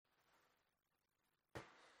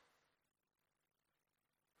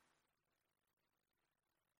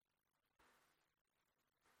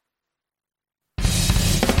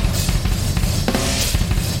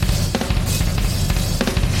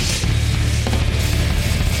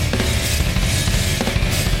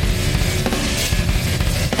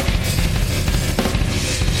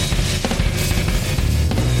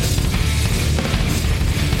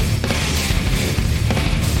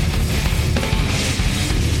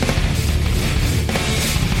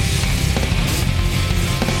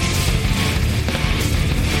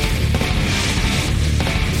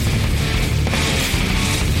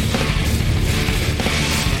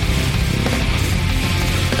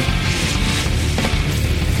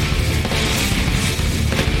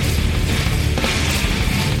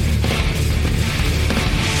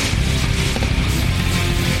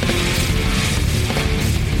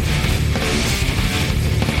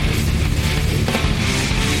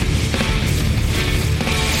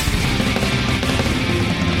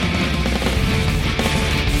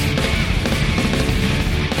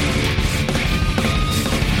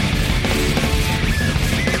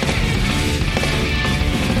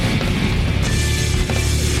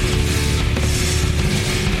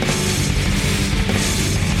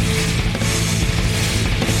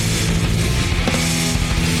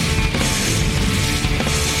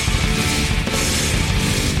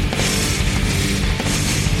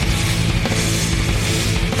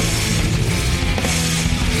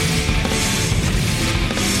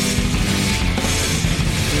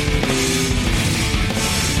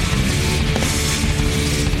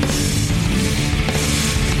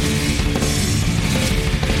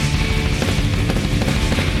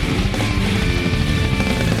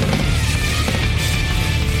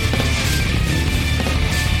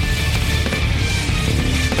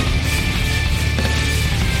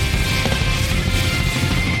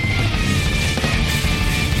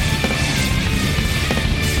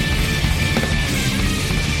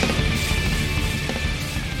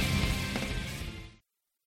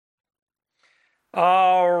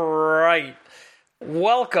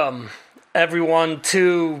Welcome, everyone,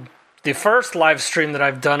 to the first live stream that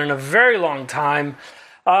I've done in a very long time.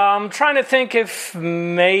 I'm trying to think if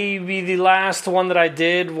maybe the last one that I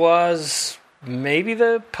did was maybe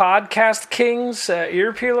the Podcast Kings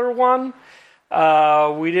Ear Peeler one.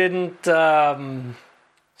 We didn't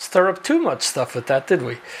stir up too much stuff with that, did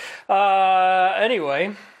we?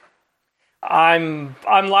 Anyway, I'm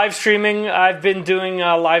live streaming. I've been doing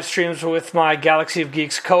live streams with my Galaxy of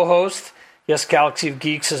Geeks co-host. Yes, Galaxy of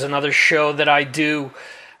Geeks is another show that I do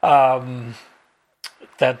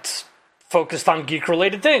that's focused on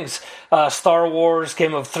geek-related things. Star Wars,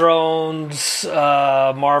 Game of Thrones,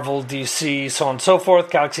 Marvel, DC, so on and so forth,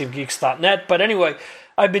 galaxyofgeeks.net. But anyway,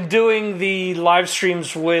 I've been doing the live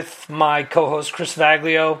streams with my co-host, Chris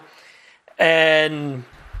Vaglio, and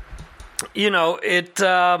you know,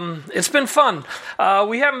 it's been fun.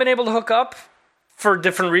 We haven't been able to hook up for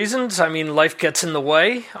different reasons. I mean, life gets in the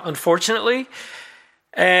way, unfortunately.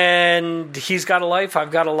 And he's got a life,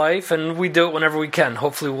 I've got a life, and we do it whenever we can.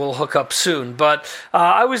 Hopefully we'll hook up soon. But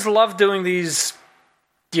I always love doing these,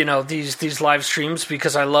 you know, these live streams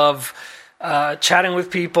because I love chatting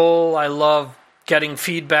with people. I love getting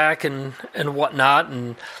feedback and whatnot.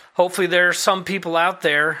 And hopefully there are some people out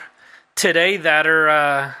there today that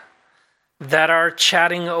are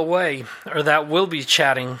chatting away, or that will be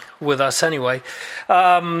chatting with us anyway.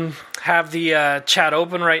 Have the chat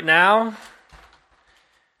open right now.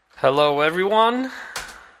 Hello, everyone.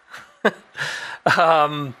 It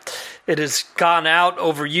has gone out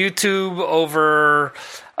over YouTube, over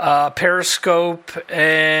Periscope,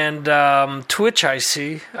 and Twitch, I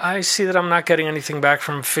see. I see that I'm not getting anything back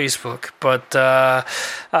from Facebook. But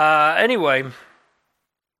anyway,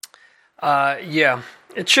 yeah.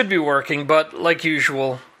 It should be working, but like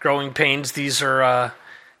usual, growing pains, these are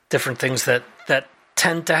different things that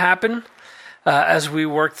tend to happen as we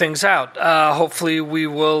work things out. Hopefully we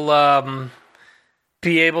will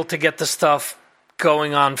be able to get the stuff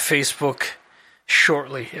going on Facebook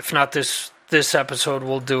shortly. If not this episode,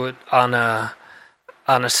 we'll do it on a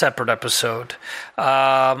separate episode.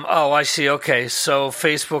 I see. Okay, so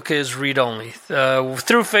Facebook is read-only.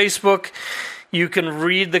 Through Facebook, you can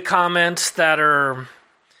read the comments that are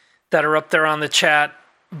up there on the chat,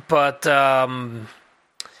 but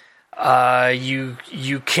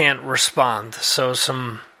you can't respond. So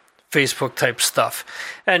some Facebook type stuff.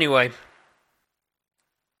 Anyway,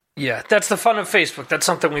 yeah, that's the fun of Facebook. That's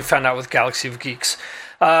something we found out with Galaxy of Geeks.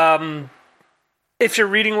 If you're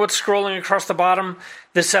reading what's scrolling across the bottom,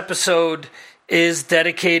 this episode is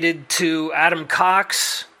dedicated to Adam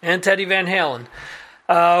Cox and to Eddie Van Halen.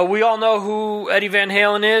 We all know who Eddie Van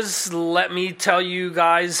Halen is. Let me tell you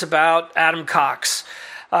guys about Adam Cox.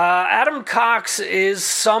 Adam Cox is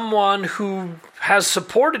someone who has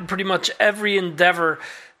supported pretty much every endeavor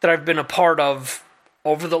that I've been a part of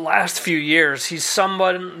over the last few years. He's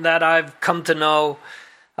someone that I've come to know,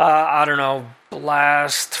 the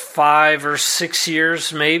last 5 or 6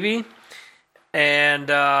 years maybe. And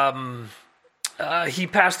he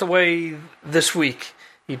passed away this week.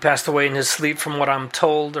 He passed away in his sleep, from what I'm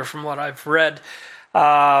told, or from what I've read.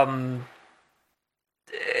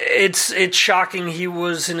 It's shocking. He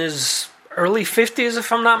was in his early 50s, if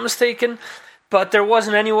I'm not mistaken. But there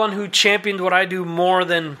wasn't anyone who championed what I do more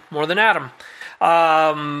than Adam.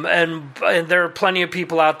 And there are plenty of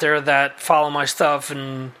people out there that follow my stuff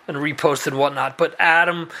and repost and whatnot. But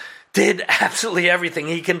Adam did absolutely everything.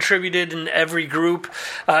 He contributed in every group.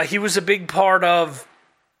 He was a big part of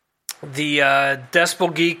the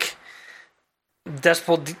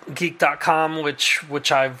DespelGeek.com,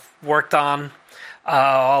 which I've worked on.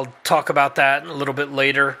 I'll talk about that a little bit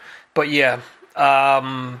later. But yeah,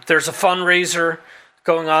 there's a fundraiser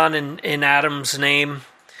going on in Adam's name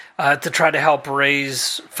to try to help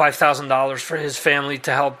raise $5,000 for his family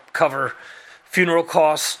to help cover funeral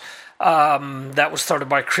costs. That was started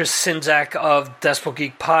by Chris Sinzak of Despel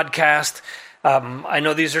Geek Podcast. I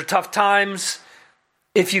know these are tough times.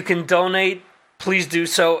 If you can donate, please do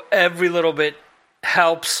so. Every little bit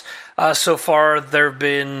helps. So far, there have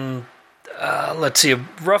been,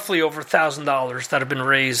 roughly over $1,000 that have been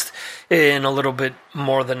raised in a little bit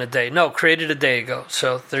more than a day. No, created a day ago.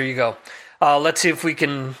 So there you go. Let's see if we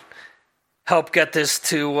can help get this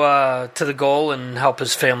to the goal and help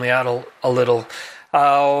his family out a little.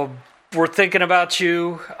 We're thinking about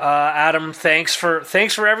you, Adam. Thanks for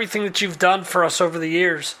everything that you've done for us over the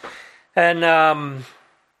years. And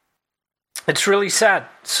it's really sad.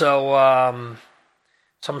 So I'm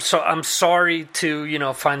sorry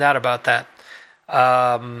to find out about that.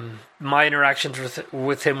 My interactions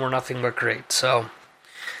with him were nothing but great. So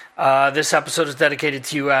this episode is dedicated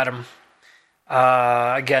to you, Adam.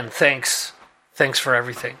 Again, thanks Thanks for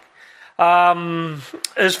everything.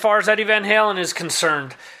 As far as Eddie Van Halen is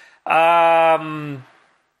concerned,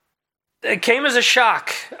 it came as a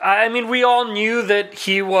shock. I mean, we all knew that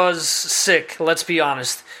he was sick, let's be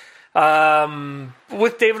honest.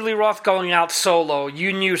 With David Lee Roth going out solo,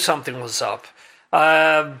 you knew something was up.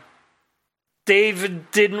 David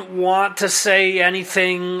didn't want to say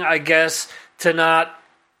anything, I guess, to not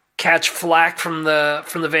catch flack from the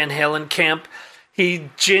Van Halen camp. He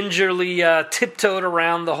gingerly tiptoed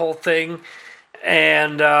around the whole thing,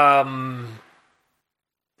 and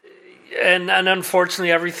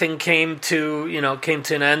unfortunately, everything came to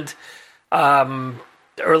an end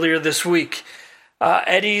earlier this week.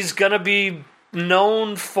 Eddie's gonna be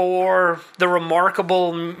known for the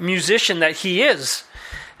remarkable musician that he is,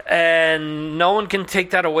 and no one can take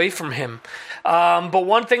that away from him. But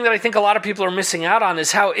one thing that I think a lot of people are missing out on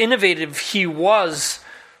is how innovative he was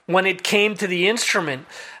when it came to the instrument.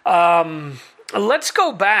 Let's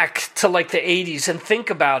go back to like the 80s and think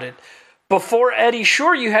about it. Before Eddie,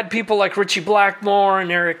 sure, you had people like Ritchie Blackmore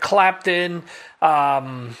and Eric Clapton,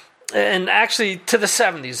 and actually to the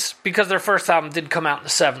 70s, because their first album did come out in the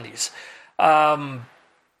 70s.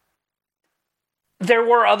 There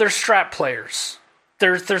were other Strat players.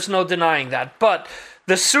 There's no denying that. But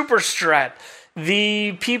the Super Strat,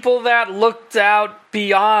 the people that looked out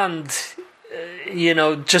beyond,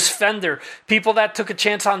 just Fender, people that took a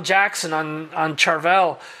chance on Jackson, on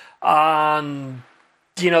Charvel, on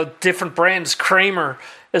different brands, Kramer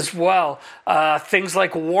as well. Things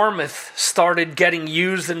like Warmoth started getting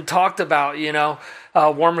used and talked about,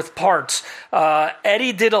 Warmoth parts.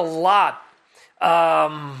 Eddie did a lot.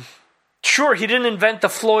 Sure, he didn't invent the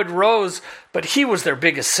Floyd Rose, but he was their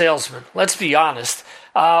biggest salesman. Let's be honest.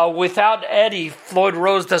 Without Eddie, Floyd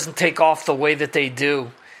Rose doesn't take off the way that they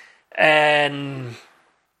do. And,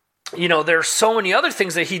 there are so many other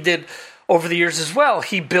things that he did over the years as well.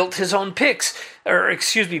 He built his own pickups.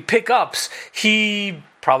 He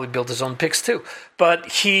probably built his own picks too. But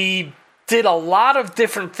he did a lot of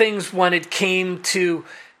different things when it came to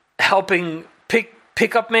helping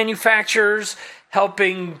pickup manufacturers,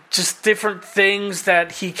 helping just different things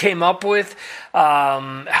that he came up with,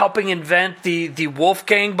 helping invent the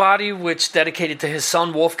Wolfgang body, which dedicated to his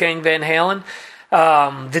son, Wolfgang Van Halen.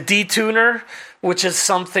 The D-Tuner, which is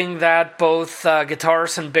something that both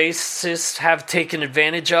guitarists and bassists have taken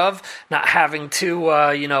advantage of, not having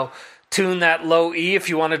to, tune that low E. If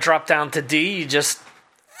you want to drop down to D, you just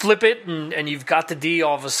flip it and you've got the D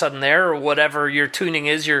all of a sudden there, or whatever your tuning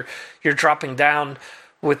is, you're dropping down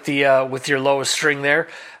with your lowest string there.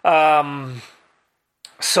 And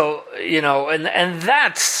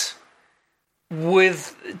that's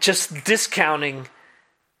with just discounting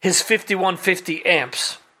his 5150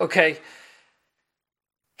 amps, okay?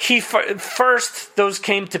 First, those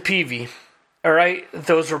came to Peavey, all right?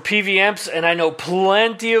 Those were Peavey amps, and I know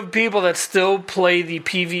plenty of people that still play the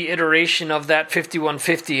Peavey iteration of that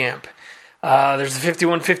 5150 amp. There's the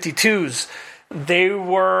 5152s. They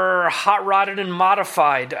were hot-rodded and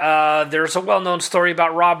modified. There's a well-known story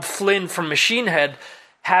about Rob Flynn from Machine Head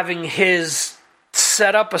having his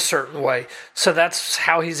set up a certain way. So that's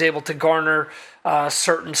how he's able to garner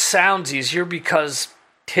certain sounds easier, because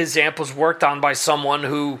his amp was worked on by someone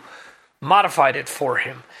who modified it for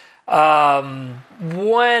him.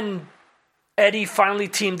 When Eddie finally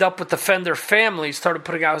teamed up with the Fender family, started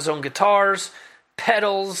putting out his own guitars,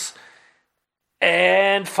 pedals,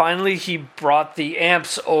 and finally he brought the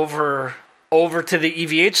amps over to the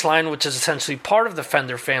EVH line, which is essentially part of the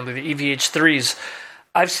Fender family, the EVH3s.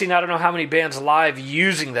 I've seen I don't know how many bands live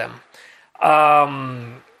using them.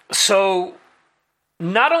 So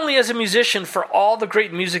not only as a musician, for all the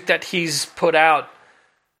great music that he's put out,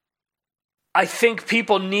 I think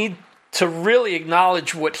people need to really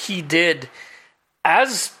acknowledge what he did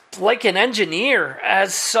as like an engineer,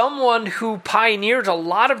 as someone who pioneered a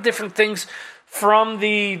lot of different things from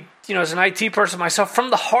the, as an IT person myself, from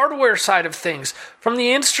the hardware side of things, from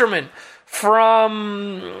the instrument,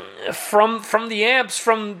 from the amps,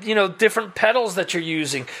 from, different pedals that you're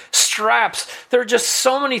using, straps. There are just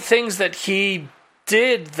so many things that he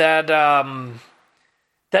did that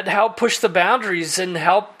that help push the boundaries and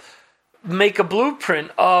help make a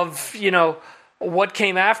blueprint of, what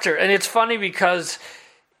came after. And it's funny because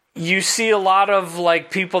you see a lot of like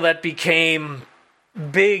people that became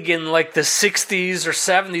big in like the 60s or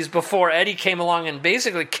 70s before Eddie came along and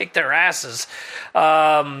basically kicked their asses,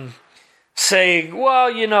 saying,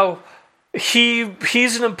 well,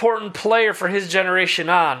 he's an important player for his generation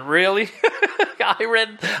on. Really? I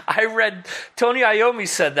read Tony Iommi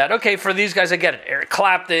said that. Okay, for these guys, I get it. Eric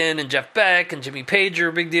Clapton and Jeff Beck and Jimmy Page are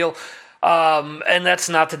a big deal. And that's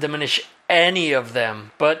not to diminish any of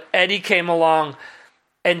them. But Eddie came along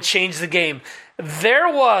and changed the game.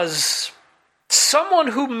 There was someone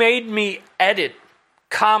who made me edit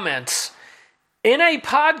comments in a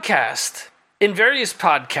podcast, in various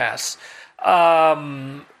podcasts.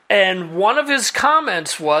 And one of his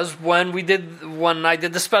comments was when I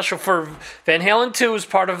did the special for Van Halen 2 as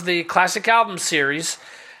part of the classic album series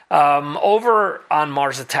over on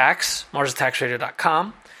Mars Attacks,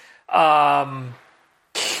 MarsAttacksRadio.com.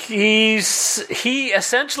 He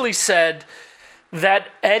essentially said that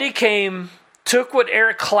Eddie took what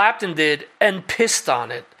Eric Clapton did and pissed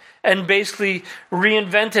on it and basically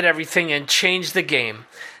reinvented everything and changed the game.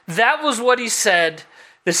 That was what he said.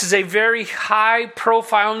 This is a very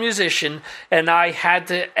high-profile musician, and I had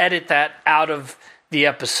to edit that out of the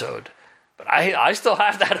episode. But I still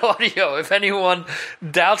have that audio, if anyone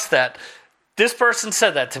doubts that. This person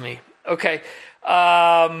said that to me. Okay.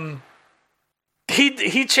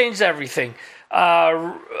 He changed everything.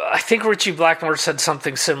 I think Richie Blackmore said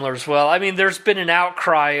something similar as well. I mean, there's been an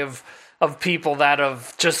outcry of people that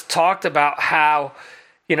have just talked about how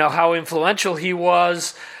influential he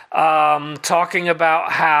was, talking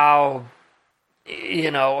about how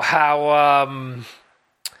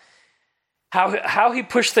he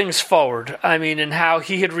pushed things forward. I mean, and how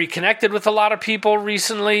he had reconnected with a lot of people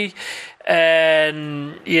recently,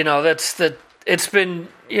 and it's been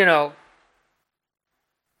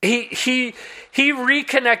he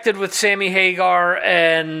reconnected with Sammy Hagar,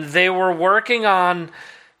 and they were working on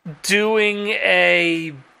doing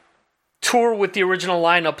a tour with the original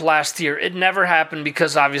lineup last year. It never happened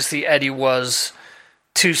because obviously Eddie was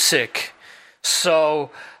too sick. So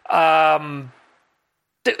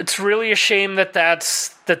it's really a shame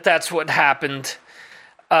that's what happened.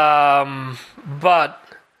 But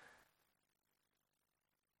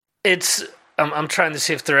it's I'm trying to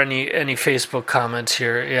see if there are any Facebook comments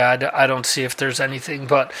here. Yeah, I don't see if there's anything.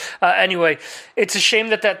 But anyway, it's a shame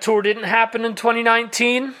that tour didn't happen in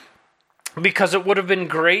 2019 because it would have been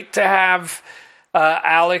great to have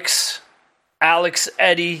Alex,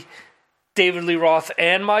 Eddie, David Lee Roth,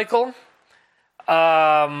 and Michael.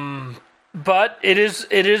 But it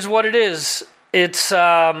is what it is. It's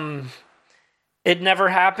it never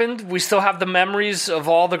happened. We still have the memories of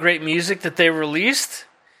all the great music that they released.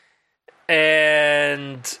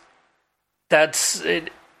 And that's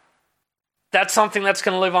it. That's something that's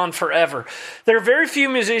going to live on forever. There are very few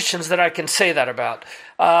musicians that I can say that about.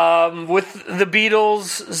 With the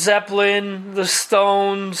Beatles, Zeppelin, the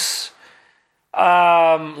Stones,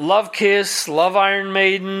 love Kiss, love Iron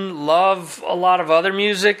Maiden, love a lot of other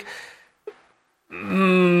music.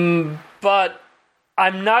 But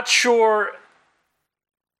I'm not sure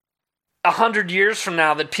 100 years from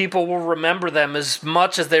now that people will remember them as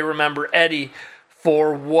much as they remember Eddie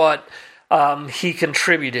for what he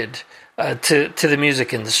contributed to the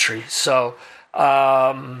music industry. So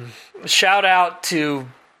shout out to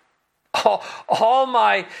all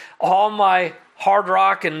my hard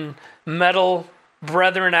rock and metal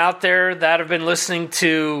brethren out there that have been listening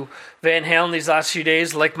to Van Halen these last few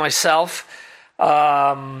days, like myself.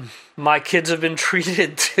 My kids have been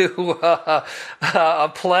treated to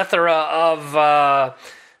a plethora of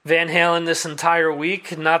Van Halen this entire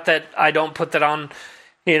week. Not that I don't put that on,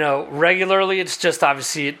 regularly. It's just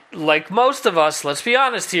obviously, like most of us, let's be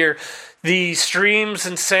honest here, the streams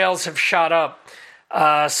and sales have shot up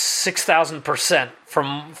 6,000%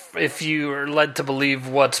 from, if you are led to believe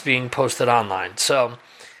what's being posted online. So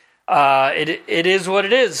it is what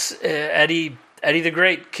it is. Eddie the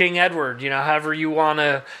Great, King Edward, however you want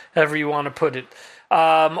to put it.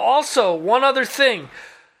 Also, one other thing.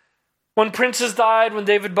 When Prince has died, when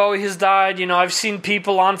David Bowie has died, I've seen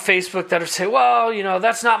people on Facebook that have said, well,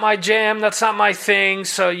 that's not my jam, that's not my thing,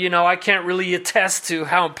 so, I can't really attest to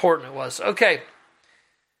how important it was. Okay.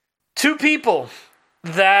 Two people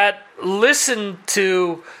that listened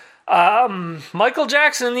to Michael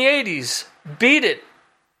Jackson in the 80s, Beat It.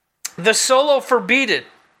 The solo for Beat It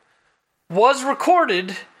was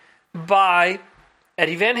recorded by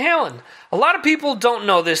Eddie Van Halen. A lot of people don't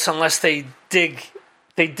know this unless they dig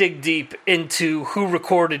deep into who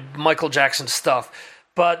recorded Michael Jackson's stuff.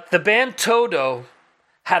 But the band Toto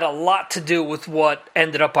had a lot to do with what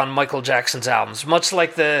ended up on Michael Jackson's albums. Much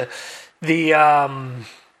like the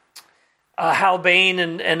Hal Bain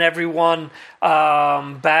and everyone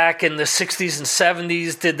back in the 60s and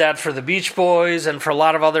 70s did that for the Beach Boys and for a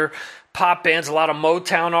lot of other pop bands, a lot of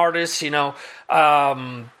Motown artists,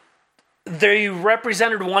 they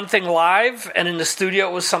represented one thing live, and in the studio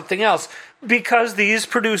it was something else, because these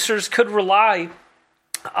producers could rely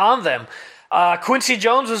on them. Quincy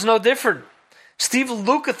Jones was no different. Steve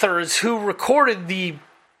Lukather is who recorded the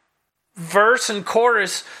verse and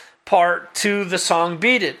chorus part to the song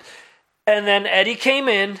Beat It. And then Eddie came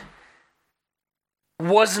in,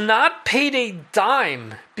 was not paid a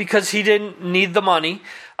dime because he didn't need the money,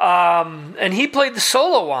 and he played the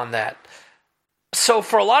solo on that. So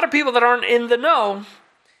for a lot of people that aren't in the know,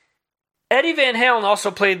 Eddie Van Halen also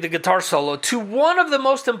played the guitar solo to one of the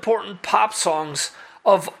most important pop songs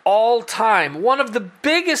of all time, one of the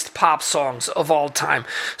biggest pop songs of all time.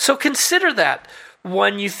 So consider that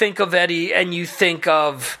when you think of Eddie and you think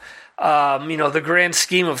of the grand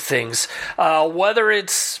scheme of things, whether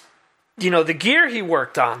it's the gear he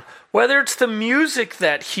worked on, whether it's the music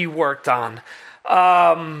that he worked on.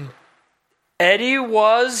 Eddie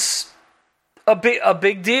was a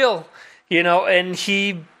big deal, and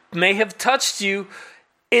he may have touched you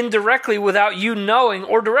indirectly without you knowing,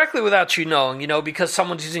 or directly without you knowing, because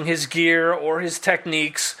someone's using his gear or his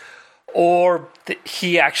techniques, or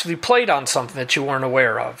he actually played on something that you weren't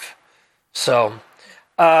aware of. So,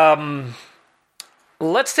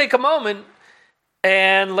 let's take a moment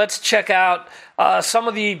and let's check out some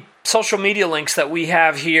of the social media links that we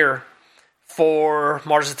have here for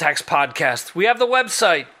Mars Attacks Podcast. We have the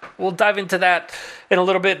website. We'll dive into that in a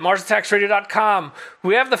little bit, MarsAttacksRadio.com.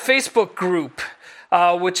 We have the Facebook group,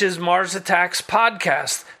 which is Mars Attacks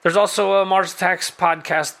Podcast. There's also a Mars Attacks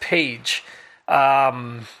Podcast page.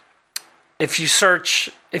 If you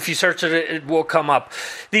search it, it will come up.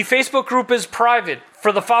 The Facebook group is private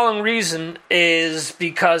for the following reason, is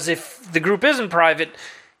because if the group isn't private,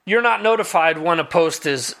 you're not notified when a post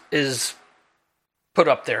is put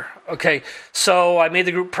up there. Okay, so I made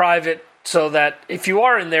the group private so that if you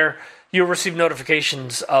are in there, you'll receive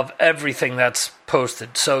notifications of everything that's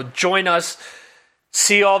posted. So join us.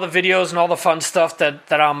 See all the videos and all the fun stuff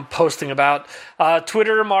that I'm posting about.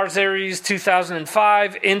 Twitter, Mars Aries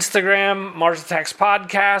 2005. Instagram, Mars Attacks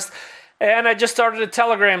Podcast. And I just started a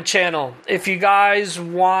Telegram channel. If you guys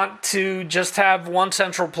want to just have one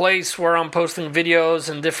central place where I'm posting videos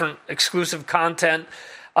and different exclusive content,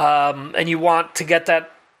 and you want to get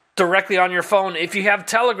that directly on your phone, if you have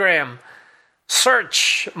Telegram,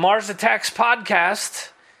 search Mars Attacks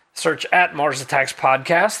Podcast. Search at Mars Attacks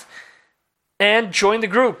Podcast. And join the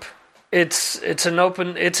group. It's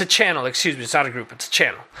a channel. Excuse me, it's not a group. It's a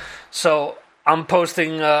channel. So I'm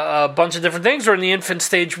posting a bunch of different things. We're in the infant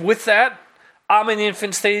stage with that. I'm in the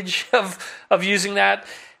infant stage of using that,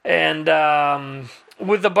 and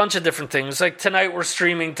with a bunch of different things. Like tonight, we're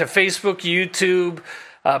streaming to Facebook, YouTube,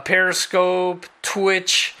 Periscope,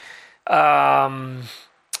 Twitch, also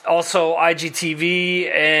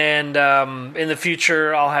IGTV, and in the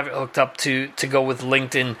future, I'll have it hooked up to go with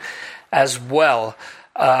LinkedIn as well.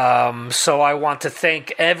 So I want to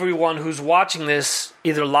thank everyone who's watching this,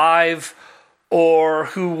 either live or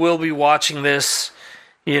who will be watching this,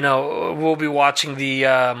 will be watching the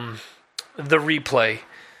replay.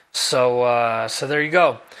 So there you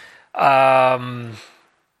go.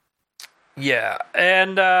 Yeah,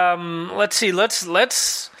 and let's see.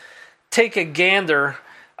 Let's take a gander,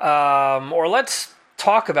 or let's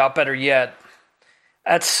talk about, better yet,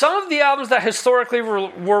 at some of the albums that historically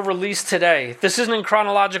were released today. This isn't in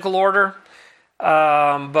chronological order,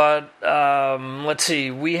 but let's see.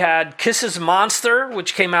 We had Kiss's Monster,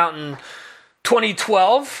 which came out in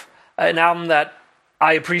 2012, an album that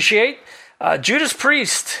I appreciate. Judas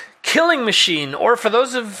Priest, Killing Machine, or for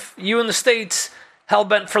those of you in the States,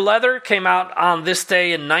 Hellbent for Leather, came out on this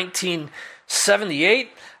day in 1978,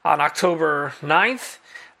 on October 9th.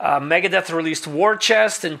 Megadeth released War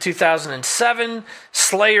Chest in 2007.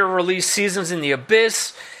 Slayer released Seasons in the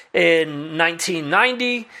Abyss in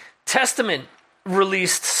 1990. Testament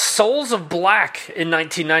released Souls of Black in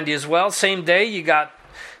 1990 as well. Same day, you got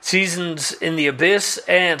Seasons in the Abyss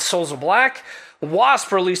and Souls of Black.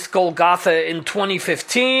 Wasp released Golgotha in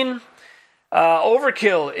 2015.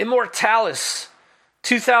 Overkill, Immortalis,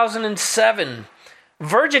 2007.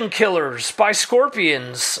 Virgin Killers by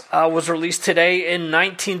Scorpions was released today in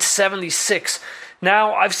 1976.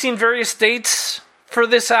 Now, I've seen various dates for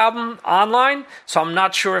this album online, so I'm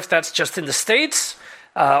not sure if that's just in the States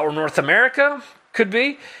or North America. Could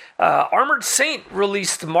be. Armored Saint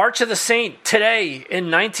released March of the Saint today in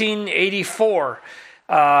 1984.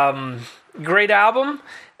 Great album,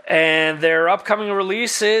 and their upcoming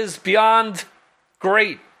release is beyond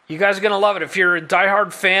great. You guys are going to love it. If you're a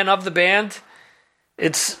diehard fan of the band,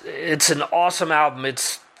 it's an awesome album.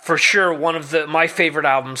 It's for sure one of my favorite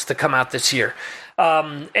albums to come out this year.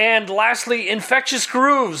 And lastly, Infectious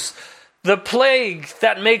Grooves, the plague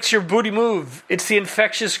that makes your booty move. It's the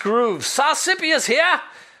Infectious Grooves. Saucipius here,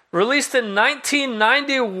 released in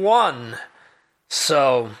 1991.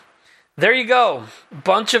 So there you go.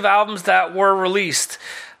 Bunch of albums that were released.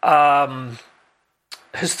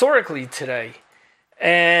 historically today.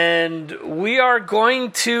 And we are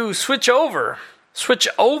going to switch over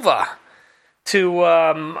to,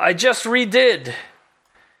 I just redid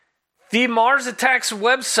the Mars Attacks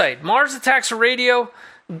website,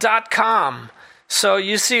 MarsAttacksRadio.com. So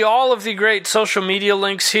you see all of the great social media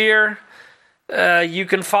links here. You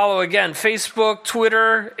can follow, again, Facebook,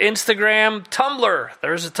 Twitter, Instagram, Tumblr.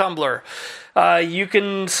 There's a Tumblr. You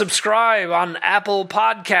can subscribe on Apple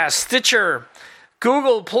Podcasts, Stitcher,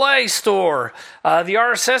 Google Play Store, the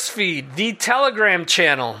RSS feed, the Telegram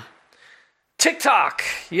channel, TikTok.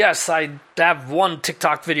 Yes, I have one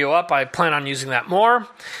TikTok video up. I plan on using that more.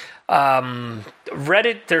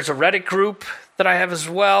 Reddit, there's a Reddit group that I have as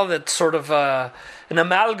well that's sort of an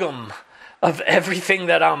amalgam of everything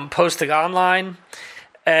that I'm posting online.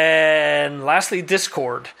 And lastly,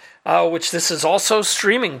 Discord, which this is also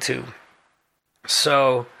streaming to.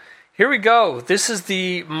 So here we go. This is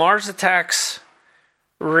the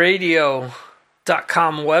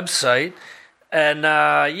MarsAttacksRadio.com website.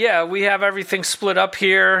 And we have everything split up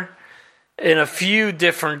here in a few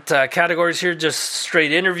different categories here, just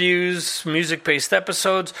straight interviews, music-based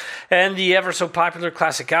episodes, and the ever-so-popular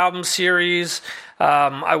classic album series.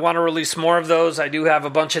 I want to release more of those. I do have a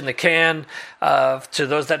bunch in the can. To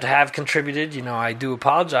those that have contributed, I do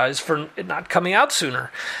apologize for it not coming out sooner.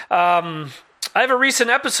 I have a recent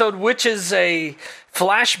episode, which is a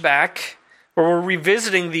flashback, where we're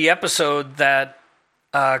revisiting the episode that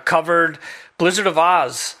covered Blizzard of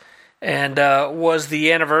Oz, and was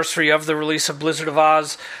the anniversary of the release of Blizzard of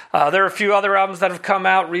Oz. There are a few other albums that have come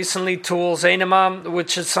out recently. Tool's Anima,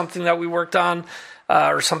 which is something that we worked on,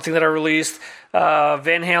 or something that I released.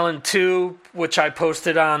 Van Halen 2, which I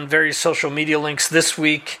posted on various social media links this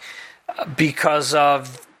week because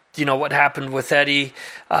of what happened with Eddie.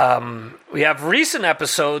 We have recent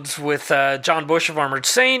episodes with John Bush of Armored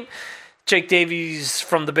Saint, Jake Davies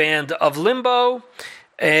from the band of Limbo,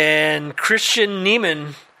 and Christian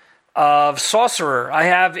Niemann of Sorcerer. I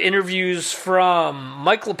have interviews from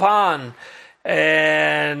Mike LePon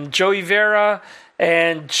and Joey Vera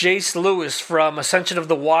and Jace Lewis from Ascension of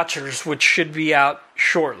the Watchers, which should be out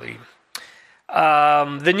shortly.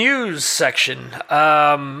 The news section.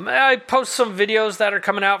 I post some videos that are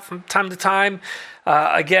coming out from time to time.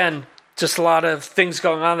 Again, just a lot of things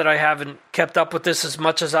going on that I haven't kept up with this as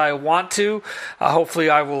much as I want to. Hopefully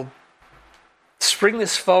I will spring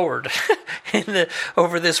this forward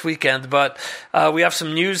over this weekend. But we have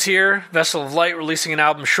some news here. Vessel of Light releasing an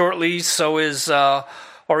album shortly. So is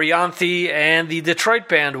Orianthi and the Detroit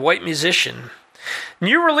band White Musician.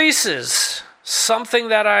 New releases, something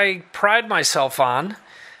that I pride myself on.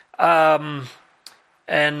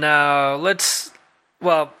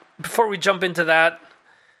 Before we jump into that,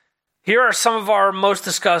 here are some of our most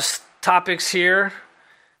discussed topics here.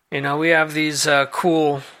 We have these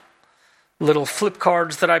cool little flip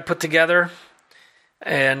cards that I put together.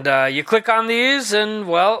 And you click on these and,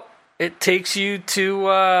 it takes you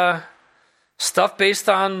to stuff based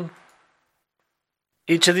on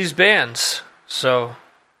each of these bands. So,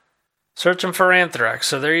 searching for Anthrax.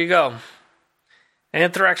 So there you go.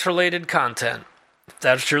 Anthrax-related content, if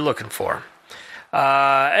that's what you're looking for.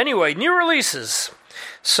 Anyway, new releases.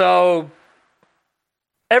 So,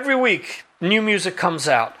 every week, new music comes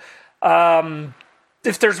out.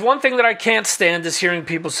 If there's one thing that I can't stand is hearing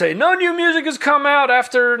people say, no new music has come out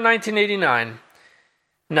after 1989.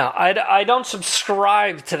 No, I don't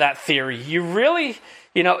subscribe to that theory. You really,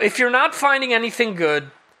 if you're not finding anything good,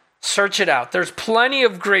 search it out. There's plenty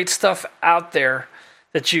of great stuff out there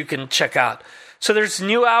that you can check out. So there's a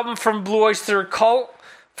new album from Blue Oyster Cult,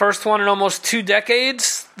 first one in almost 2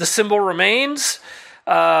 decades. The Symbol Remains.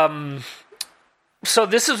 So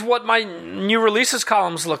this is what my new releases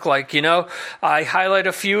columns look like, I highlight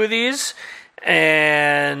a few of these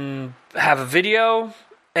and have a video.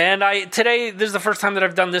 And today, this is the first time that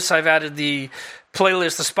I've done this. I've added the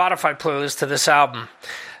playlist, the Spotify playlist to this album.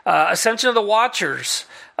 Ascension of the Watchers,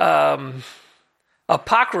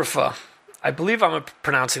 Apocrypha. I believe I'm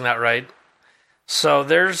pronouncing that right. So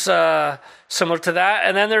there's similar to that.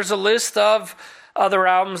 And then there's a list of other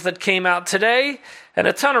albums that came out today, and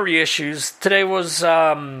a ton of reissues. Today was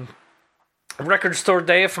Record Store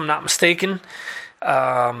Day, if I'm not mistaken.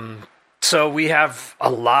 So we have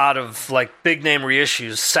a lot of big name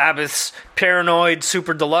reissues. Sabbath's Paranoid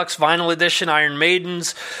Super Deluxe Vinyl Edition, Iron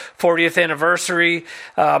Maiden's 40th Anniversary,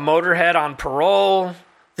 Motorhead on Parole,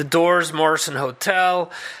 The Doors Morrison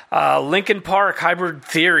Hotel, Linkin Park Hybrid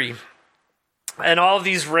Theory. And all of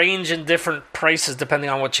these range in different prices depending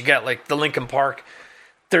on what you get. Like the Linkin Park,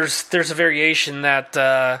 there's a variation that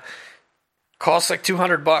costs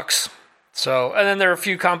 $200. So, and then there are a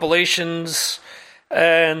few compilations,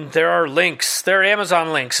 and there are links. There are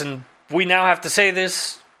Amazon links, and we now have to say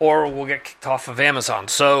this, or we'll get kicked off of Amazon.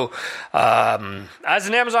 So, as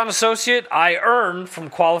an Amazon associate, I earn from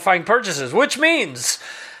qualifying purchases, which means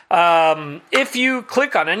if you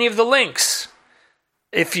click on any of the links,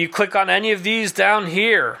 if you click on any of these down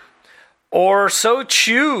here, or so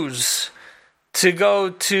choose to go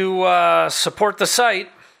to support the site,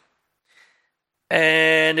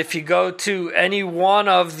 and if you go to any one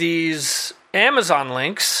of these Amazon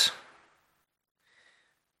links,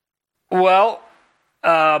 well,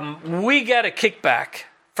 we get a kickback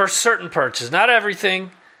for certain purchases. Not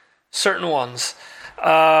everything, certain ones.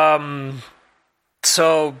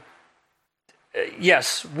 So,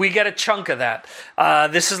 yes, we get a chunk of that.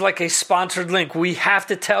 This is like a sponsored link. We have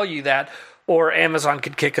to tell you that, or Amazon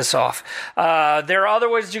could kick us off. There are other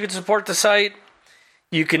ways you can support the site.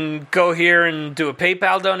 You can go here and do a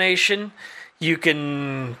PayPal donation. You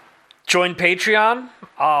can join Patreon.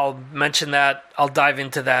 I'll mention that. I'll dive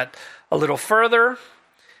into that a little further.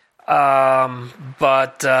 So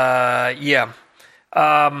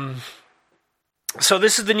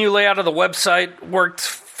this is the new layout of the website. Worked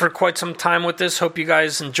for quite some time with this. Hope you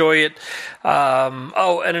guys enjoy it. And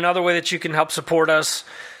another way that you can help support us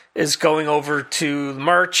is going over to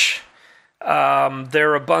merch. There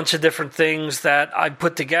are a bunch of different things that I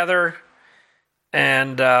put together,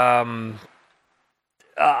 and I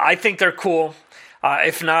think they're cool.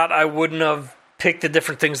 If not, I wouldn't have picked the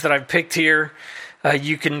different things that I've picked here.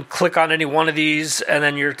 You can click on any one of these, and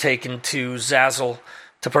then you're taken to Zazzle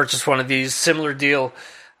to purchase one of these. Similar deal.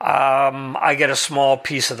 I get a small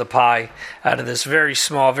piece of the pie out of this. Very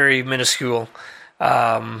small, very minuscule.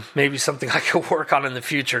 Maybe something I could work on in the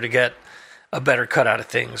future to get a better cut out of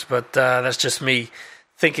things, but that's just me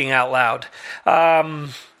thinking out loud.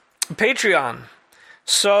 Patreon.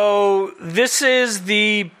 So this is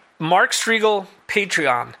the Mark Strigl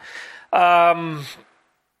Patreon.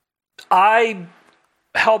 I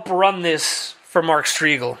help run this for Mark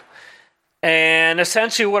Strigl, and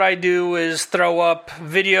essentially what I do is throw up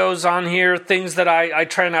videos on here, things that I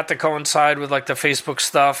try not to coincide with, like the Facebook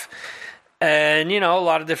stuff, and a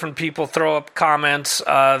lot of different people throw up comments.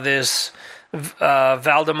 This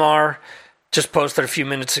Valdemar just posted a few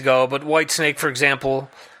minutes ago, but Whitesnake, for example,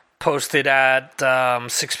 posted at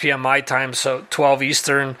 6 p.m. my time, so 12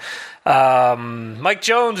 Eastern. Mike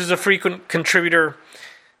Jones is a frequent contributor.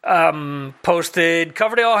 Posted,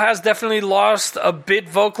 Coverdale has definitely lost a bit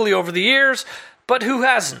vocally over the years, but who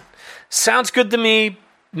hasn't? Sounds good to me,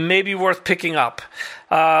 maybe worth picking up.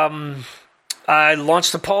 I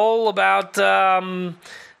launched a poll about Van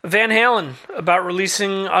Halen, about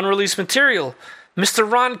releasing unreleased material.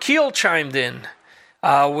 Mr. Ron Keel chimed in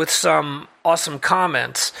with some awesome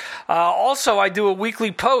comments. Also, I do a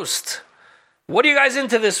weekly post. What are you guys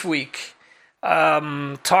into this week?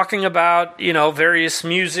 Talking about, various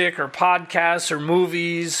music or podcasts or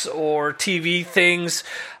movies or TV things.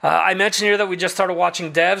 I mentioned here that we just started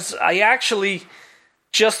watching Devs. I actually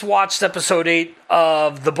just watched episode 8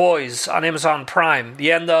 of The Boys on Amazon Prime,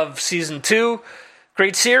 the end of season 2.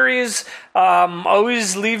 Great series.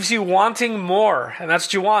 Always leaves you wanting more, and that's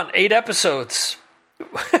what you want. 8 episodes.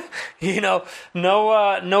 No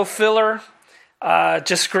filler.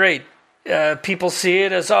 Just great. People see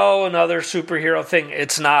it as, another superhero thing.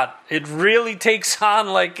 It's not. It really takes on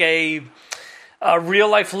like a real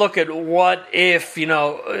life look at what if,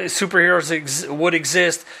 superheroes would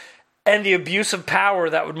exist, and the abuse of power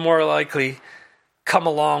that would more likely come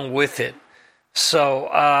along with it. So,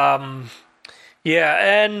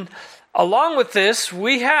 and along with this,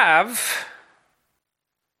 we have,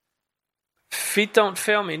 feet don't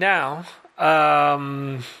fail me now,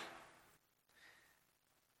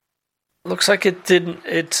 looks like it didn't.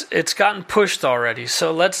 It's gotten pushed already.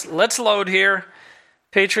 So let's load here.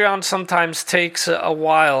 Patreon sometimes takes a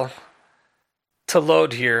while to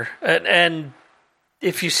load here, and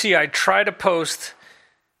if you see, I try to post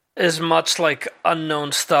as much like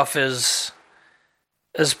unknown stuff as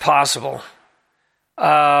possible.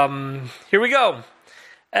 Here we go.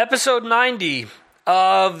 Episode 90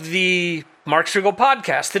 of the Mark Strigl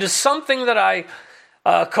podcast. It is something that I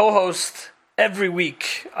co-host every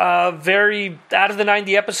week. Out of the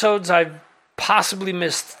 90 episodes, I've possibly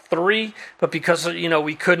missed 3, but because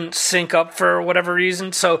we couldn't sync up for whatever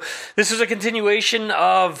reason. So this is a continuation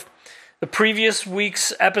of the previous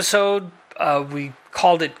week's episode. We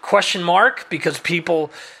called it Question Mark because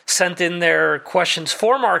people sent in their questions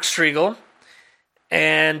for Mark Strigl,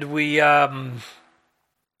 and we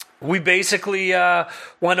basically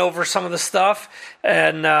went over some of the stuff.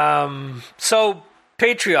 And so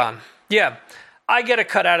Patreon. Yeah, I get a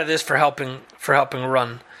cut out of this for helping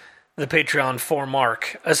run the Patreon for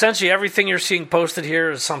Mark. Essentially, everything you're seeing posted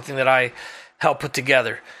here is something that I help put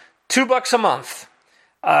together. $2 a month.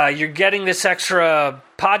 You're getting this extra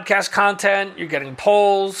podcast content. You're getting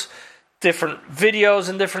polls, different videos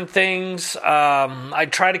and different things. I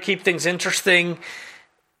try to keep things interesting.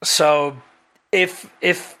 So if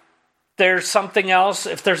there's something else,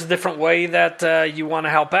 if there's a different way that you want to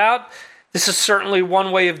help out, this is certainly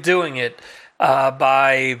one way of doing it,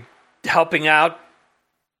 by helping out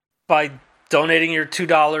by donating your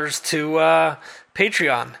 $2 to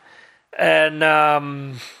Patreon.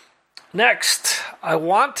 And next, I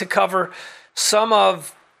want to cover some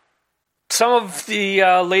of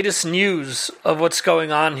the latest news of what's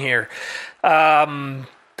going on here.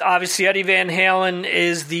 Obviously, Eddie Van Halen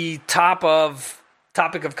is the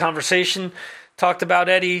topic of conversation. Talked about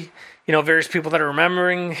Eddie, various people that are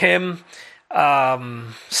remembering him.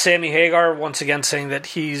 Sammy Hagar once again saying that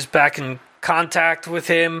he's back in contact with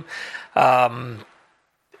him. David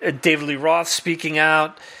Lee Roth speaking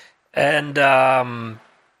out. And a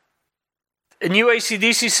new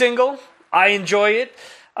AC/DC single. I enjoy it.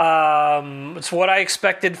 It's what I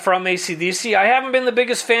expected from AC/DC. I haven't been the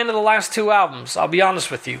biggest fan of the last two albums, I'll be honest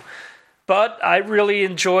with you. But I really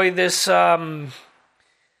enjoy this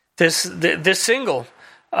this single,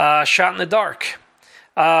 Shot in the Dark.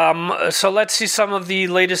 So let's see some of the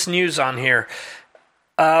latest news on here.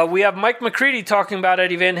 We have Mike McCready talking about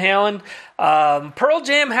Eddie Van Halen. Pearl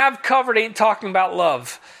Jam have covered Ain't Talking About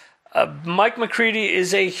Love. Mike McCready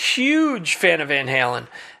is a huge fan of Van Halen,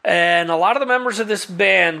 and a lot of the members of this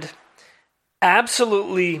band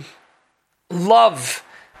absolutely love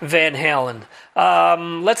Van Halen.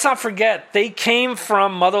 Let's not forget, they came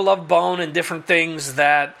from Mother Love Bone and different things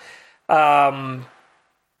that were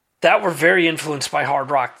very influenced by hard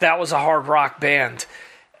rock. That was a hard rock band,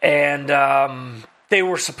 and they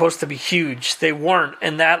were supposed to be huge. They weren't,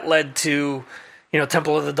 and that led to,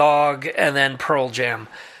 Temple of the Dog and then Pearl Jam.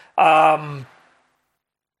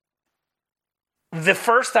 The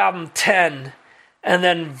first album, 10, and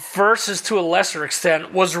then Versus to a lesser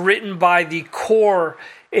extent, was written by the core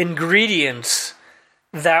ingredients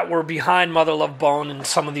that were behind Mother Love Bone and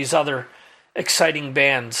some of these other exciting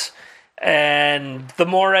bands. And the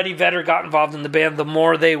more Eddie Vedder got involved in the band, the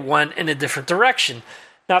more they went in a different direction.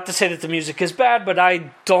 Not to say that the music is bad, but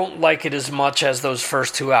I don't like it as much as those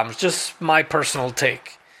first two albums. Just my personal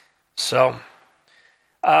take. So,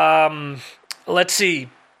 let's see.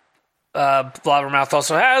 Blabbermouth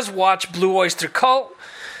also has watched Blue Oyster Cult,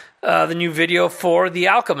 the new video for The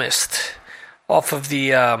Alchemist, off of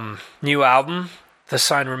the new album, The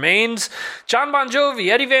Sign Remains. John Bon Jovi,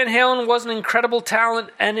 Eddie Van Halen was an incredible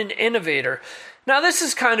talent and an innovator. Now, this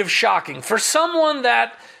is kind of shocking. For someone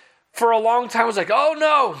that, for a long time, was like, oh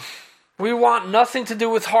no, we want nothing to do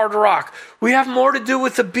with hard rock. We have more to do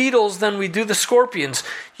with the Beatles than we do the Scorpions.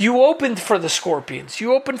 You opened for the Scorpions.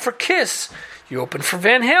 You opened for Kiss. You opened for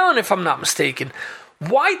Van Halen, if I'm not mistaken.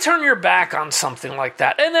 Why turn your back on something like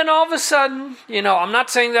that? And then all of a sudden, I'm not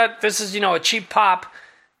saying that this is, a cheap pop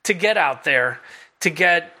to get out there, to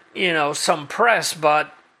get, some press,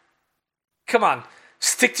 but come on,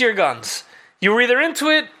 stick to your guns. You were either into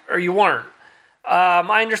it or you weren't.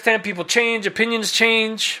 I understand people change, opinions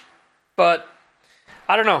change, but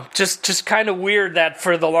I don't know, just kind of weird that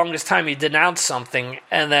for the longest time you denounced something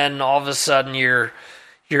and then all of a sudden you're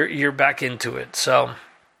back into it. So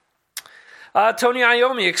Tony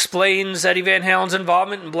Iommi explains Eddie Van Halen's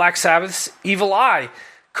involvement in Black Sabbath's Evil Eye,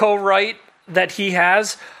 co-write that he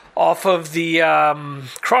has off of the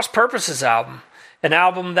Cross Purposes album, an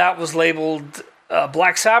album that was labeled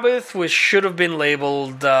Black Sabbath, which should have been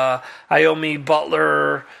labeled Iommi,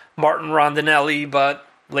 Butler, Martin Rondinelli, but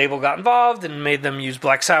label got involved and made them use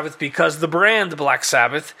Black Sabbath because the brand Black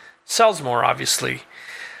Sabbath sells more, obviously.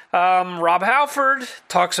 Rob Halford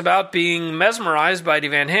talks about being mesmerized by Eddie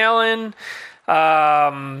Van Halen.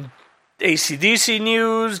 AC/DC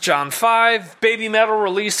news, John 5. Baby Metal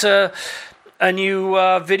released a new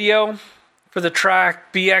video for the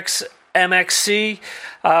track BXMXC.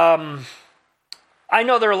 I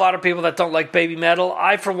know there are a lot of people that don't like Baby Metal.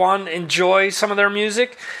 I, for one, enjoy some of their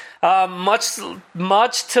music. Much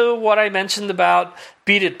to what I mentioned about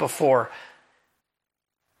Beat It before.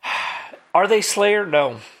 Are they Slayer?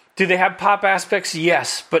 No. Do they have pop aspects?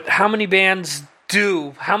 Yes. But how many bands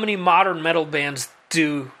do? How many modern metal bands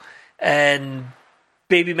do? And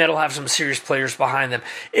Baby Metal have some serious players behind them.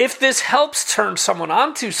 If this helps turn someone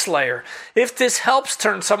onto Slayer, if this helps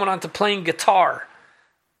turn someone onto playing guitar,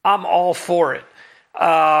 I'm all for it.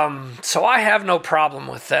 So I have no problem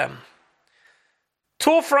with them.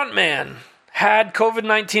 Tool frontman had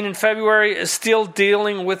COVID-19 in February, is still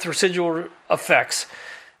dealing with residual effects.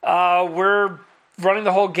 We're running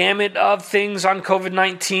the whole gamut of things on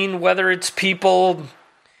COVID-19, whether it's people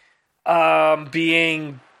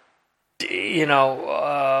being, Will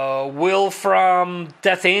from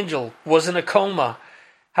Death Angel was in a coma,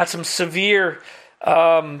 had some severe,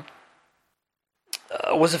 was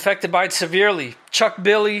affected by it severely. Chuck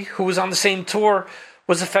Billy, who was on the same tour,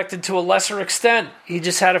 was affected to a lesser extent. He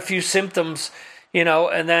just had a few symptoms,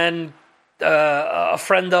 and then a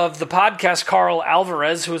friend of the podcast, Carl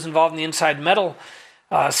Alvarez, who was involved in the Inside Metal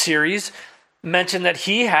series, mentioned that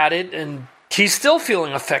he had it and he's still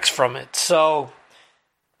feeling effects from it. So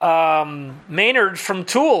Maynard from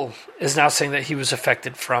Tool is now saying that he was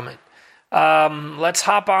affected from it. Let's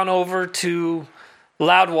hop on over to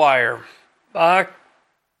Loudwire.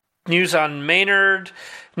 News on Maynard,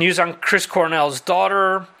 news on Chris Cornell's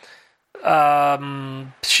daughter.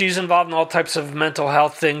 She's involved in all types of mental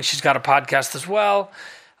health things. She's got a podcast as well.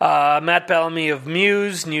 Matt Bellamy of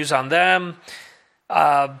Muse, news on them.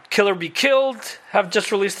 Killer Be Killed have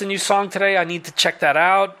just released a new song today. I need to check that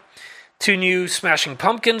out. 2 new Smashing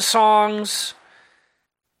Pumpkins songs.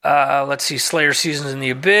 Let's see, Slayer Seasons in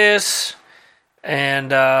the Abyss.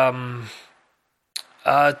 And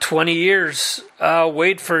 20 years.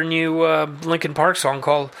 Wait for a new Linkin Park song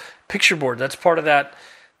called Picture Board. That's part of that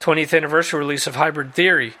 20th anniversary release of Hybrid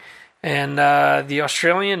Theory. And the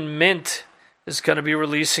Australian Mint is going to be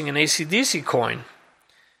releasing an AC/DC coin.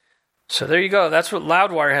 So there you go. That's what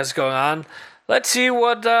Loudwire has going on. Let's see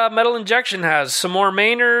what Metal Injection has. Some more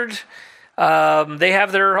Maynard. They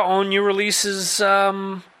have their own new releases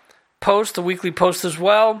post, a weekly post as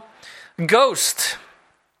well. Ghost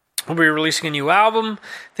will be releasing a new album.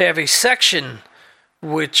 They have a section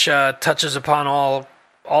which touches upon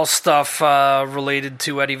all stuff related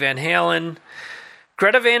to Eddie Van Halen.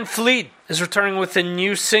 Greta Van Fleet is returning with a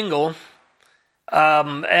new single.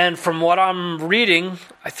 And from what I'm reading,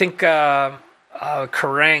 I think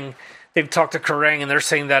Kerrang, they've talked to Kerrang and they're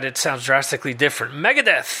saying that it sounds drastically different.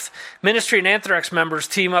 Megadeth, Ministry and Anthrax members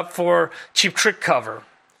team up for Cheap Trick cover.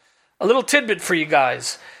 A little tidbit for you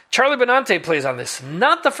guys. Charlie Benante plays on this.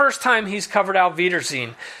 Not the first time he's covered Auf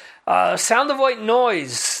Wiedersehen. Sound of White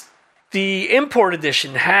Noise, the import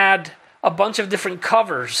edition, had a bunch of different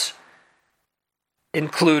covers,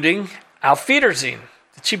 including Auf Wiedersehen,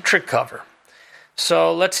 the Cheap Trick cover.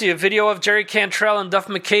 So let's see a video of Jerry Cantrell and Duff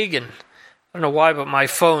McKagan. I don't know why, but my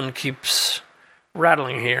phone keeps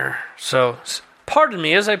rattling here. So pardon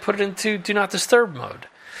me as I put it into Do Not Disturb mode.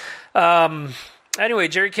 Anyway,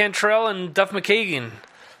 Jerry Cantrell and Duff McKagan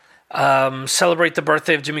celebrate the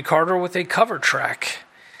birthday of Jimmy Carter with a cover track.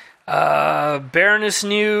 Baroness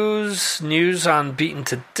news on Beaten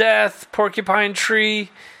to Death, Porcupine Tree,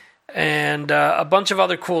 and a bunch of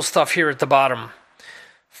other cool stuff here at the bottom.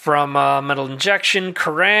 From Metal Injection,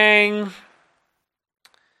 Kerrang!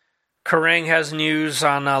 Kerrang has news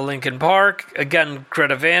on Linkin Park. Again,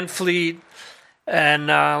 Greta Van Fleet. And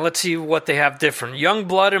let's see what they have different.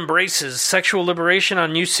 Youngblood embraces sexual liberation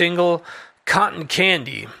on new single Cotton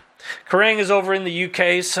Candy. Kerrang is over in the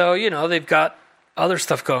UK, so, they've got other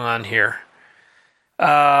stuff going on here.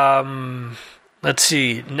 Let's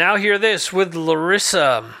see. Now Hear This with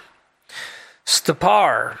Larissa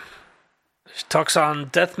Stepar. She talks on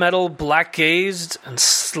death metal, black gaze, and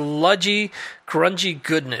sludgy, grungy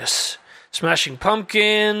goodness. Smashing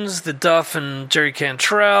Pumpkins, The Duff and Jerry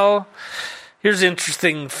Cantrell. Here's an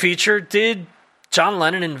interesting feature. Did John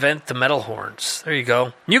Lennon invent the metal horns? There you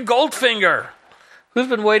go. New Goldfinger. Who's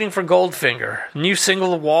been waiting for Goldfinger? New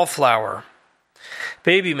single, Wallflower.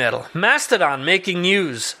 Baby Metal. Mastodon making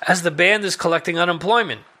news as the band is collecting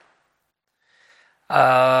unemployment.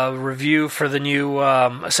 Review for the new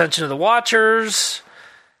Ascension of the Watchers.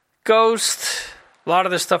 Ghost. A lot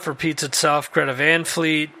of this stuff repeats itself. Greta Van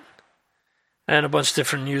Fleet. And a bunch of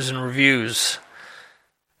different news and reviews.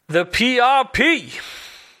 The PRP.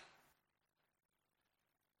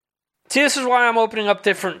 See, this is why I'm opening up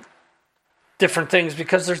different things,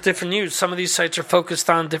 because there's different news. Some of these sites are focused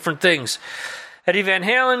on different things. Eddie Van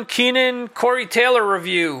Halen, Keenan, Corey Taylor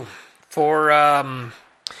review for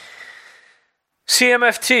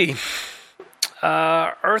CMFT.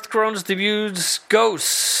 Earth Groans debuts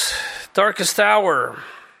Ghosts. Darkest Hour.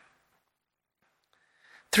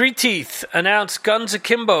 Three Teeth announced Guns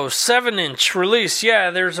Akimbo 7-inch release.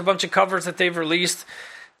 Yeah, there's a bunch of covers that they've released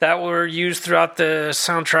that were used throughout the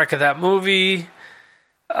soundtrack of that movie.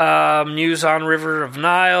 News on River of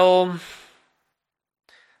Nile.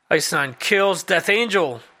 Ice Nine Kills. Death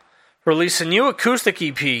Angel released a new acoustic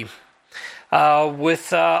EP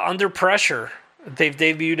with Under Pressure. They've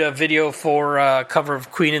debuted a video for a cover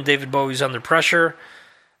of Queen and David Bowie's Under Pressure.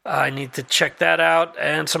 I need to check that out.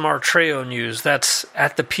 And some Artreo news. That's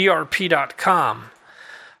at theprp.com.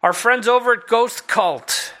 Our friends over at Ghost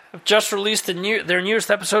Cult have just released their newest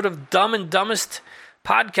episode of Dumb and Dumbest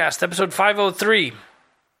Podcast, episode 503.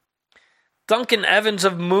 Duncan Evans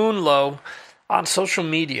of Moonlow on social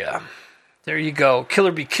media. There you go.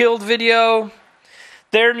 Killer Be Killed video.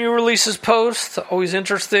 Their new releases post. Always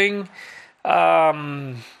interesting.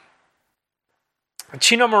 Chino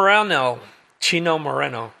Moreno, if you want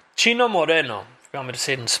me to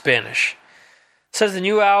say it in Spanish, says the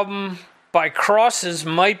new album by Crosses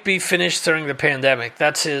might be finished during the pandemic.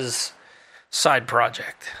 That's his side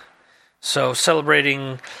project. So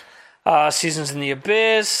celebrating Seasons in the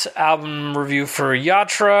Abyss, album review for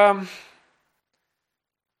Yatra,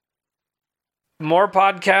 more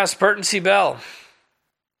podcasts, Bert and C. Bell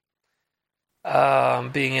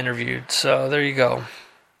being interviewed. So there you go.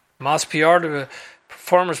 Mas PR to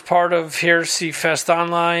perform as part of Heresy Fest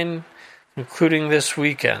Online, including this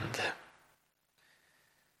weekend.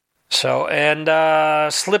 So, and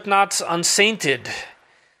Slipknot's Unsainted.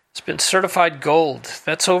 It's been certified gold.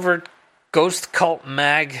 That's over at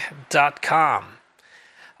ghostcultmag.com.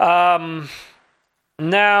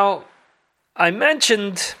 Now, I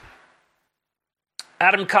mentioned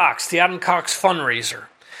Adam Cox, the Adam Cox fundraiser.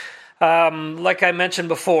 Like I mentioned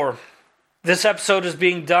before, this episode is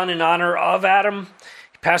being done in honor of Adam.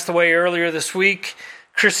 He passed away earlier this week.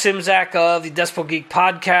 Chris Simzak of the Decibel Geek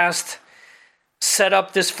podcast set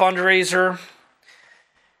up this fundraiser.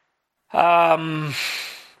 Adam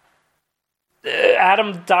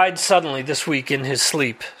died suddenly this week in his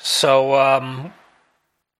sleep. So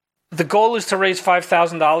the goal is to raise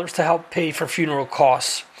 $5,000 to help pay for funeral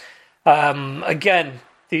costs. Again,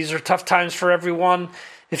 these are tough times for everyone.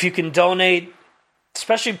 If you can donate,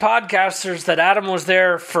 especially podcasters, that Adam was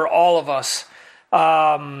there for all of us,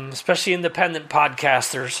 especially independent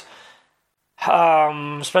podcasters,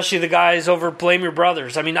 especially the guys over at Blame Your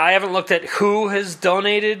Brothers. I mean, I haven't looked at who has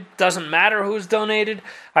donated. Doesn't matter who's donated.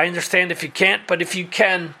 I understand if you can't, but if you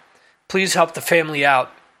can, please help the family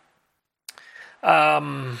out.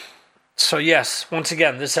 So yes, once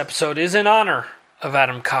again, this episode is in honor of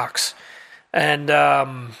Adam Cox. And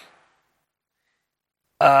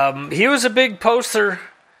he was a big poster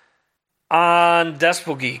on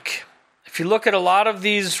Decibel Geek. If you look at a lot of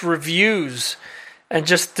these reviews and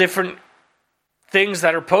just different things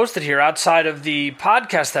that are posted here outside of the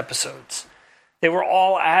podcast episodes, they were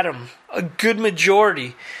all Adam, a good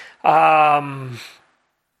majority. So I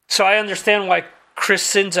understand why Chris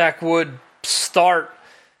Sinzak would start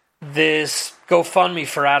this GoFundMe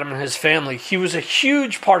for Adam and his family. He was a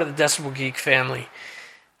huge part of the Decibel Geek family.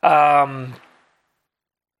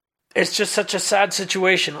 It's just such a sad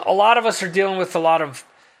situation. A lot of us are dealing with a lot of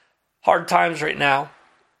hard times right now.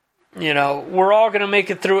 You know, we're all going to make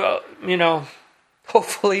it through,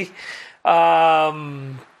 hopefully.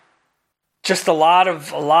 Just a lot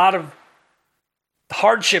of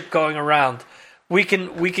hardship going around. We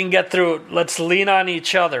can get through it. Let's lean on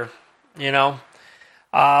each other,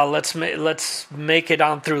 Let's make it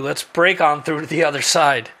on through. Let's break on through to the other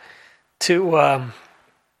side. To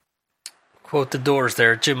quote the Doors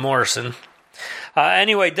there, Jim Morrison.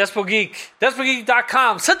 Anyway, Decibel Geek,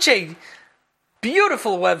 DecibelGeek.com. Such a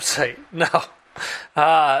beautiful website. No,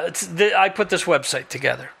 I put this website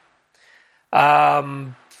together.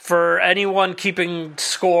 For anyone keeping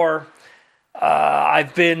score,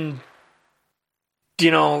 I've been,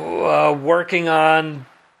 working on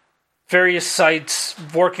various sites,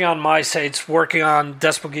 working on my sites, working on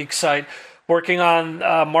Decibel Geek site, working on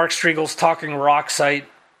Mark Striegel's Talking Rock site,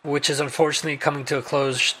 which is unfortunately coming to a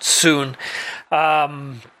close soon.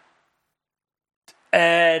 And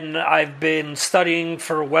I've been studying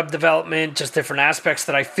for web development, just different aspects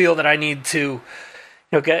that I feel that I need to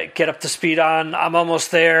get up to speed on. I'm almost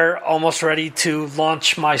there, almost ready to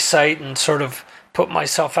launch my site and sort of put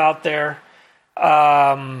myself out there.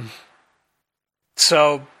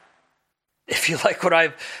 So if you like what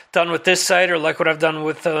I've done with this site or like what I've done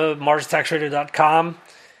with MarsAttacksRadio.com,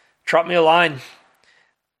 drop me a line.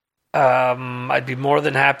 I'd be more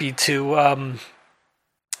than happy to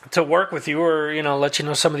work with you or, let you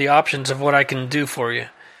know some of the options of what I can do for you.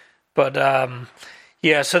 But,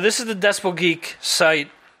 so this is the Decibel Geek site,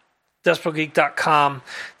 DecibelGeek.com.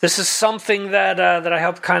 This is something that I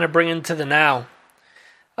helped kind of bring into the now.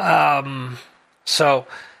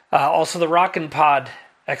 Also the Rockin' Pod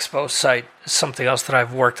Expo site is something else that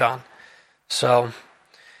I've worked on. So,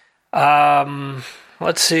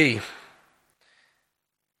 let's see.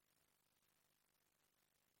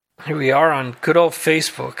 Here we are on good old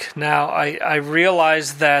Facebook. Now, I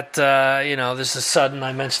realize that, this is sudden.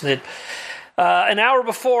 I mentioned it an hour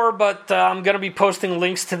before, but I'm going to be posting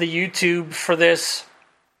links to the YouTube for this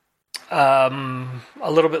a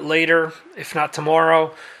little bit later, if not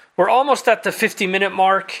tomorrow. We're almost at the 50-minute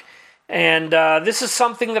mark, and this is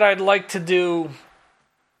something that I'd like to do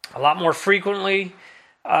a lot more frequently.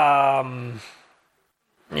 There's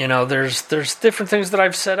different things that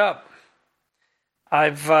I've set up.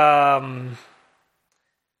 I've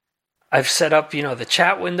set up, the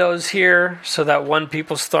chat windows here so that when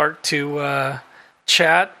people start to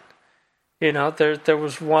chat, there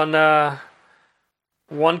was one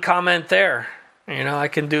comment there. I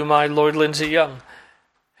can do my Lloyd Lindsay Young.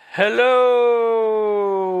 Hello,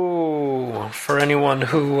 for anyone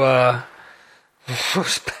who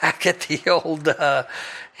was back at the old,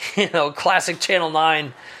 classic Channel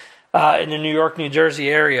 9 in the New York, New Jersey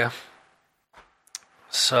area.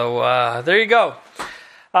 So there you go.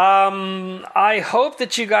 I hope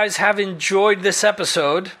that you guys have enjoyed this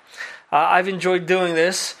episode. I've enjoyed doing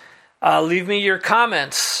this. Leave me your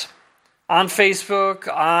comments on Facebook,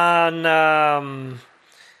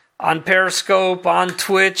 on Periscope, on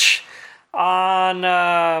Twitch, on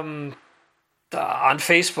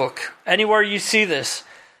Facebook, anywhere you see this.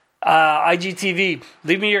 IGTV.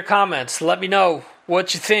 Leave me your comments. Let me know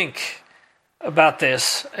what you think about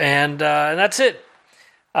this, and that's it.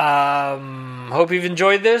 Hope you've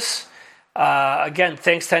enjoyed this. Again,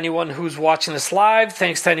 thanks to anyone who's watching this live.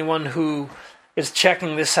 Thanks to anyone who is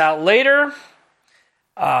checking this out later.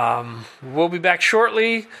 We'll be back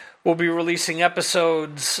shortly. We'll be releasing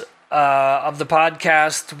episodes of the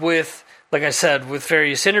podcast with, like I said, with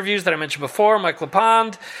various interviews that I mentioned before. Mike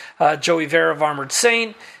LePond, Joey Vera of Armored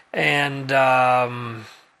Saint, and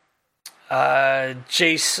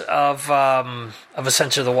Jace of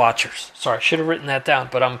Ascension of the Watchers. Sorry, I should have written that down,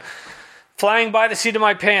 but I'm flying by the seat of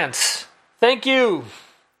my pants. Thank you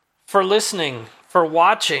for listening, for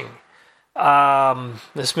watching.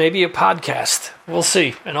 This may be a podcast. We'll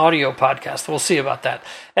see. An audio podcast. We'll see about that.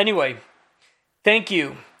 Anyway, thank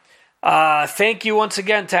you. Thank you once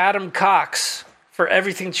again to Adam Cox for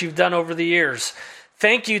everything that you've done over the years.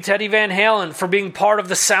 Thank you to Eddie Van Halen for being part of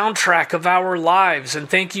the soundtrack of our lives, and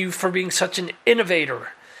thank you for being such an innovator.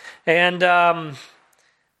 And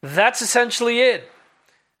that's essentially it.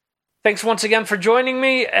 Thanks once again for joining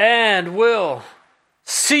me, and we'll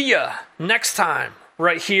see ya next time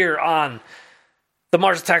right here on the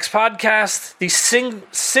Mars Attacks Podcast, the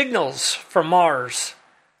Signals from Mars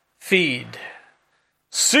feed.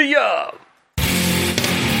 See ya!